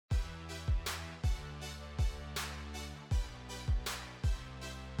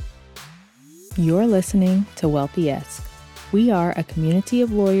You're listening to Wealthy-esque. We are a community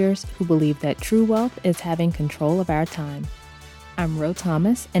of lawyers who believe that true wealth is having control of our time. I'm Ro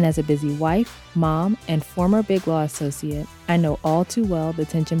Thomas, and as a busy wife, mom, and former Big Law associate, I know all too well the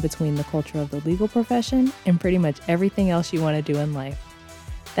tension between the culture of the legal profession and pretty much everything else you want to do in life.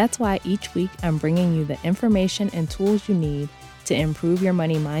 That's why each week I'm bringing you the information and tools you need to improve your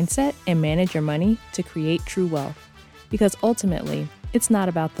money mindset and manage your money to create true wealth. Because ultimately, it's not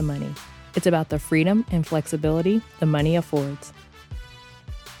about the money. It's about the freedom and flexibility the money affords.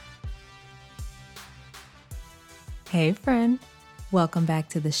 Hey friend, welcome back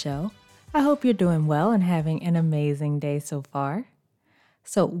to the show. I hope you're doing well and having an amazing day so far.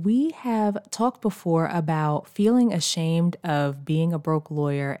 So we have talked before about feeling ashamed of being a broke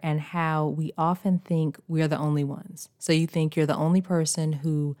lawyer and how we often think we're the only ones. So you think you're the only person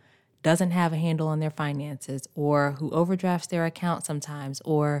who doesn't have a handle on their finances, or who overdrafts their account sometimes,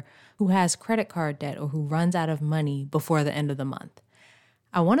 or who has credit card debt, or who runs out of money before the end of the month.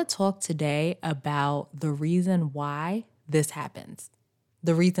 I want to talk today about the reason why this happens,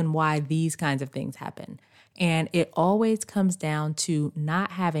 the reason why these kinds of things happen. And it always comes down to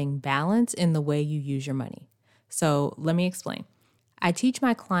not having balance in the way you use your money. So let me explain. I teach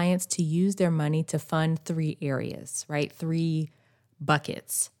my clients to use their money to fund three areas, right? Three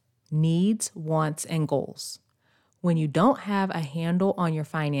buckets: needs, wants, and goals. When you don't have a handle on your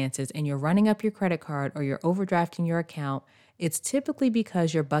finances and you're running up your credit card or you're overdrafting your account, it's typically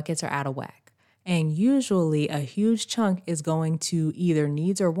because your buckets are out of whack. And usually a huge chunk is going to either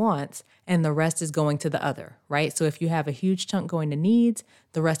needs or wants, and the rest is going to the other, right? So if you have a huge chunk going to needs,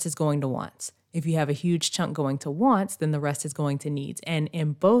 the rest is going to wants. If you have a huge chunk going to wants, then the rest is going to needs. And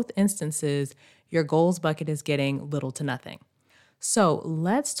in both instances, your goals bucket is getting little to nothing. So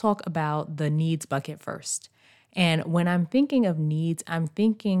let's talk about the needs bucket first. And when I'm thinking of needs, I'm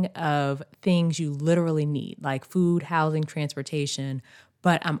thinking of things you literally need, like food, housing, transportation.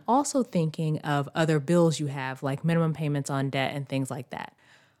 But I'm also thinking of other bills you have, like minimum payments on debt and things like that.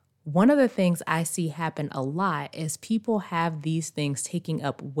 One of the things I see happen a lot is people have these things taking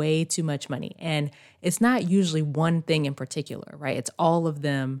up way too much money. And it's not usually one thing in particular, right? It's all of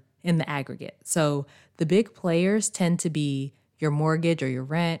them in the aggregate. So the big players tend to be your mortgage or your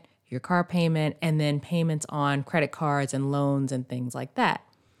rent, your car payment, and then payments on credit cards and loans and things like that.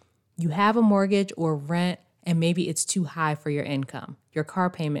 You have a mortgage or rent, and maybe it's too high for your income. Your car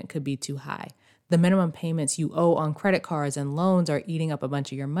payment could be too high. The minimum payments you owe on credit cards and loans are eating up a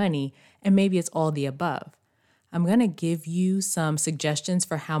bunch of your money, and maybe it's all the above. I'm going to give you some suggestions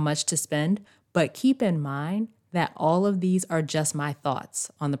for how much to spend, but keep in mind that all of these are just my thoughts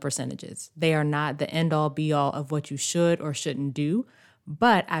on the percentages. They are not the end-all be-all of what you should or shouldn't do,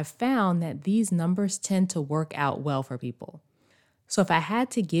 but I've found that these numbers tend to work out well for people. So if I had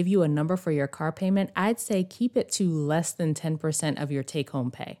to give you a number for your car payment, I'd say keep it to less than 10% of your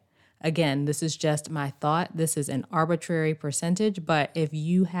take-home pay. Again, this is just my thought. This is an arbitrary percentage, but if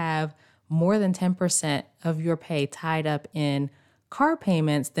you have more than 10% of your pay tied up in car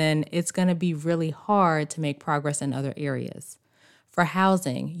payments, then it's going to be really hard to make progress in other areas. For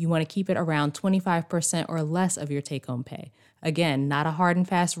housing, you want to keep it around 25% or less of your take-home pay. Again, not a hard and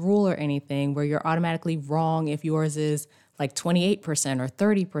fast rule or anything where you're automatically wrong if yours is like 28% or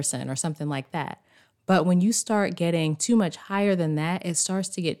 30% or something like that. But when you start getting too much higher than that, it starts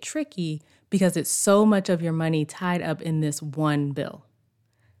to get tricky because it's so much of your money tied up in this one bill.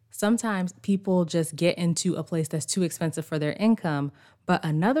 Sometimes people just get into a place that's too expensive for their income. But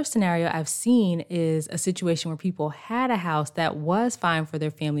another scenario I've seen is a situation where people had a house that was fine for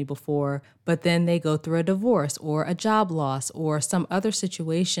their family before, but then they go through a divorce or a job loss or some other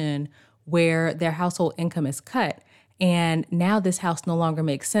situation where their household income is cut. And now this house no longer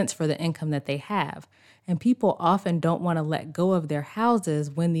makes sense for the income that they have. And people often don't want to let go of their houses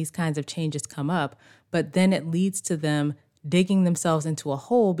when these kinds of changes come up, but then it leads to them digging themselves into a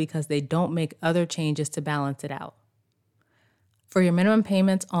hole because they don't make other changes to balance it out. For your minimum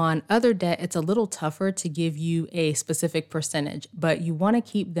payments on other debt, it's a little tougher to give you a specific percentage, but you want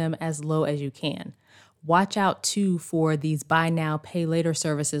to keep them as low as you can. Watch out too for these buy now, pay later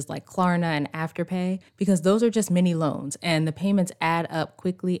services like Klarna and Afterpay, because those are just mini loans and the payments add up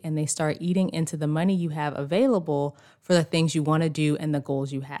quickly and they start eating into the money you have available for the things you want to do and the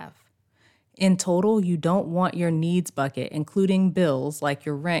goals you have. In total, you don't want your needs bucket, including bills like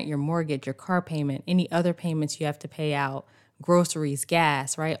your rent, your mortgage, your car payment, any other payments you have to pay out, groceries,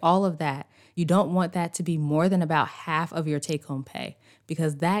 gas, right? All of that. You don't want that to be more than about half of your take-home pay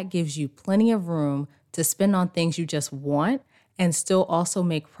because that gives you plenty of room to spend on things you just want and still also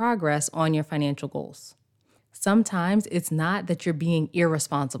make progress on your financial goals. Sometimes it's not that you're being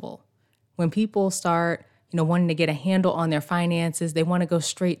irresponsible. When people start, wanting to get a handle on their finances, they want to go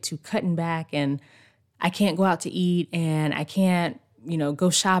straight to cutting back and I can't go out to eat and I can't, go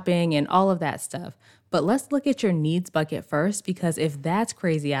shopping and all of that stuff. But let's look at your needs bucket first, because if that's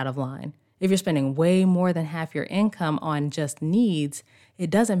crazy out of line, if you're spending way more than half your income on just needs, it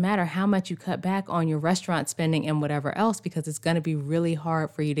doesn't matter how much you cut back on your restaurant spending and whatever else, because it's going to be really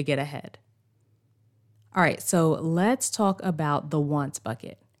hard for you to get ahead. All right, so let's talk about the wants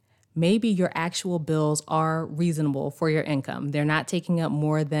bucket. Maybe your actual bills are reasonable for your income. They're not taking up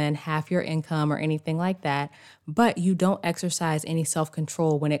more than half your income or anything like that, but you don't exercise any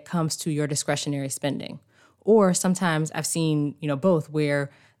self-control when it comes to your discretionary spending. Or sometimes I've seen, both,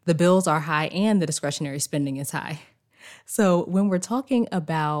 where the bills are high and the discretionary spending is high. So when we're talking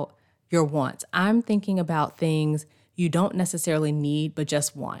about your wants, I'm thinking about things you don't necessarily need, but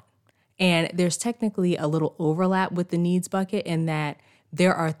just want. And there's technically a little overlap with the needs bucket in that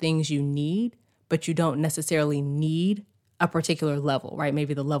there are things you need, but you don't necessarily need a particular level, right?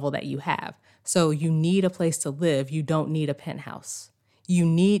 Maybe the level that you have. So you need a place to live. You don't need a penthouse. You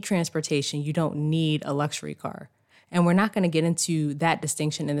need transportation. You don't need a luxury car. And we're not going to get into that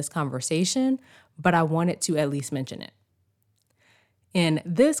distinction in this conversation, but I wanted to at least mention it. In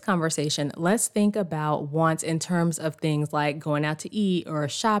this conversation, let's think about wants in terms of things like going out to eat or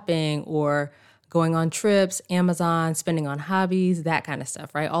shopping or going on trips, Amazon, spending on hobbies, that kind of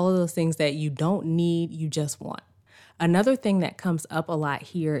stuff, right? All of those things that you don't need, you just want. Another thing that comes up a lot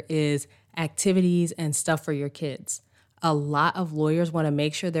here is activities and stuff for your kids. A lot of lawyers want to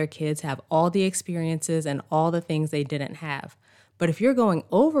make sure their kids have all the experiences and all the things they didn't have. But if you're going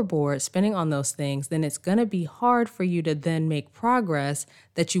overboard spending on those things, then it's going to be hard for you to then make progress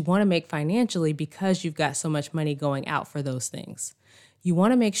that you want to make financially because you've got so much money going out for those things. You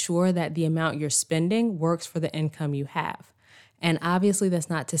want to make sure that the amount you're spending works for the income you have. And obviously that's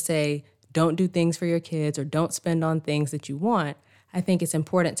not to say don't do things for your kids or don't spend on things that you want. I think it's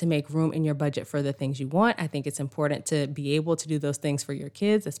important to make room in your budget for the things you want. I think it's important to be able to do those things for your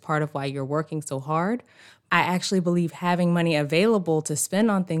kids. That's part of why you're working so hard. I actually believe having money available to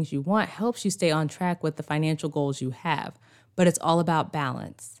spend on things you want helps you stay on track with the financial goals you have. But it's all about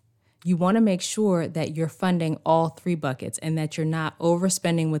balance. You want to make sure that you're funding all three buckets and that you're not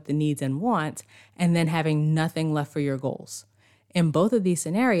overspending with the needs and wants and then having nothing left for your goals. In both of these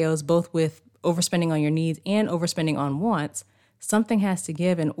scenarios, both with overspending on your needs and overspending on wants, something has to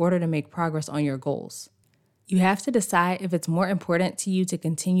give in order to make progress on your goals. You have to decide if it's more important to you to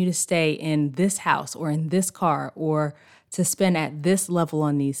continue to stay in this house or in this car or to spend at this level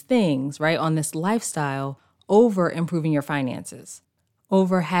on these things, right, on this lifestyle, over improving your finances,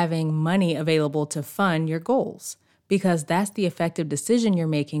 over having money available to fund your goals, because that's the effective decision you're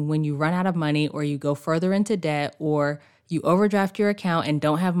making when you run out of money or you go further into debt or you overdraft your account and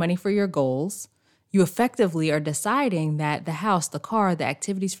don't have money for your goals. You effectively are deciding that the house, the car, the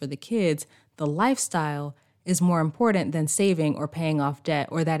activities for the kids, the lifestyle is more important than saving or paying off debt,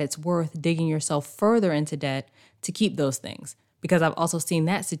 or that it's worth digging yourself further into debt to keep those things. Because I've also seen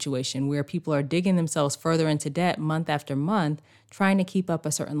that situation where people are digging themselves further into debt month after month, trying to keep up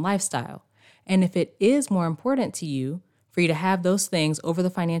a certain lifestyle. And if it is more important to you for you to have those things over the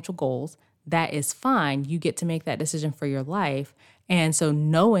financial goals, that is fine. You get to make that decision for your life. And so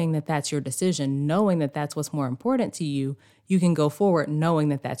knowing that that's your decision, knowing that that's what's more important to you, you can go forward knowing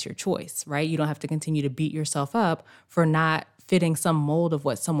that that's your choice, right? You don't have to continue to beat yourself up for not fitting some mold of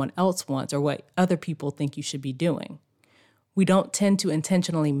what someone else wants or what other people think you should be doing. We don't tend to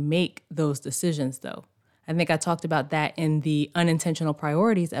intentionally make those decisions, though. I think I talked about that in the unintentional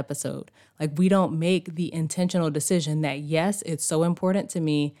priorities episode. Like, we don't make the intentional decision that, yes, it's so important to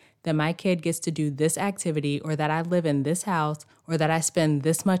me that my kid gets to do this activity, or that I live in this house, or that I spend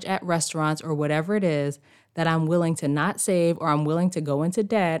this much at restaurants, or whatever it is, that I'm willing to not save, or I'm willing to go into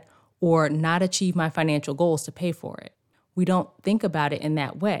debt, or not achieve my financial goals to pay for it. We don't think about it in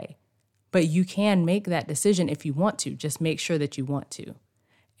that way. But you can make that decision if you want to. Just make sure that you want to.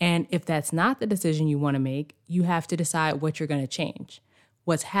 And if that's not the decision you want to make, you have to decide what you're going to change.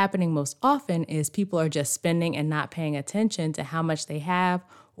 What's happening most often is people are just spending and not paying attention to how much they have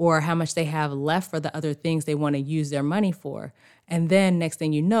or how much they have left for the other things they want to use their money for. And then next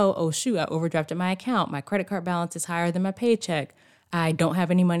thing you know, oh shoot, I overdrafted my account. My credit card balance is higher than my paycheck. I don't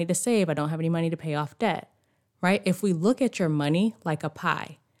have any money to save. I don't have any money to pay off debt, right? If we look at your money like a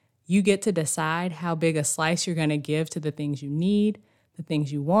pie, you get to decide how big a slice you're going to give to the things you need, the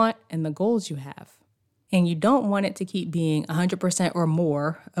things you want, and the goals you have. And you don't want it to keep being 100% or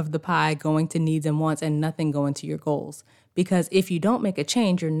more of the pie going to needs and wants and nothing going to your goals. Because if you don't make a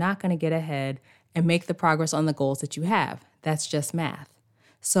change, you're not going to get ahead and make the progress on the goals that you have. That's just math.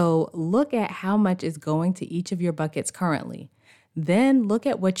 So look at how much is going to each of your buckets currently. Then look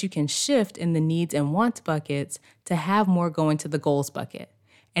at what you can shift in the needs and wants buckets to have more going to the goals bucket.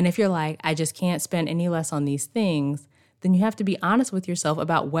 And if you're like, I just can't spend any less on these things, then you have to be honest with yourself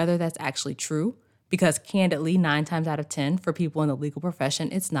about whether that's actually true, because candidly, 9 times out of 10 for people in the legal profession,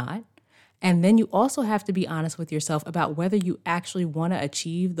 it's not. And then you also have to be honest with yourself about whether you actually want to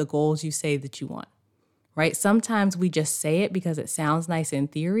achieve the goals you say that you want, right? Sometimes we just say it because it sounds nice in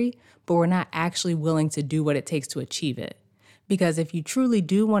theory, but we're not actually willing to do what it takes to achieve it. Because if you truly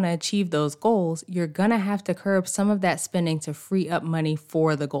do want to achieve those goals, you're going to have to curb some of that spending to free up money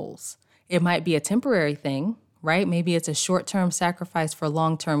for the goals. It might be a temporary thing, right? Maybe it's a short-term sacrifice for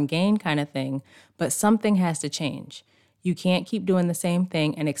long-term gain kind of thing, but something has to change. You can't keep doing the same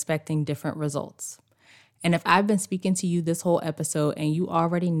thing and expecting different results. And if I've been speaking to you this whole episode and you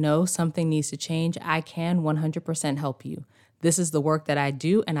already know something needs to change, I can 100% help you. This is the work that I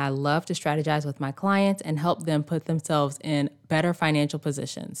do, and I love to strategize with my clients and help them put themselves in better financial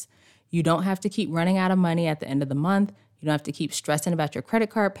positions. You don't have to keep running out of money at the end of the month. You don't have to keep stressing about your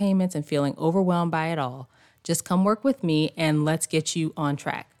credit card payments and feeling overwhelmed by it all. Just come work with me and let's get you on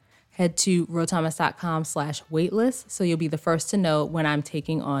track. Head to rothomas.com/waitlist so you'll be the first to know when I'm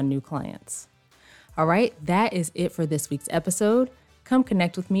taking on new clients. All right, that is it for this week's episode. Come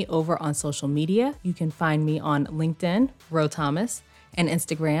connect with me over on social media. You can find me on LinkedIn, Ro Thomas, and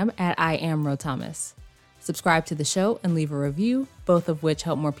Instagram at I am Ro Thomas. Subscribe to the show and leave a review, both of which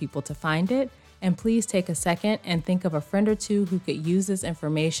help more people to find it. And please take a second and think of a friend or two who could use this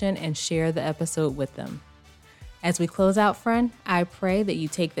information and share the episode with them. As we close out, friend, I pray that you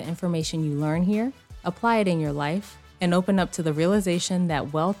take the information you learn here, apply it in your life, and open up to the realization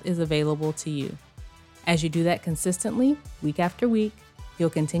that wealth is available to you. As you do that consistently, week after week, you'll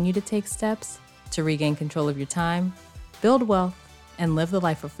continue to take steps to regain control of your time, build wealth, and live the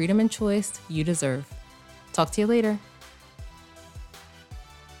life of freedom and choice you deserve. Talk to you later.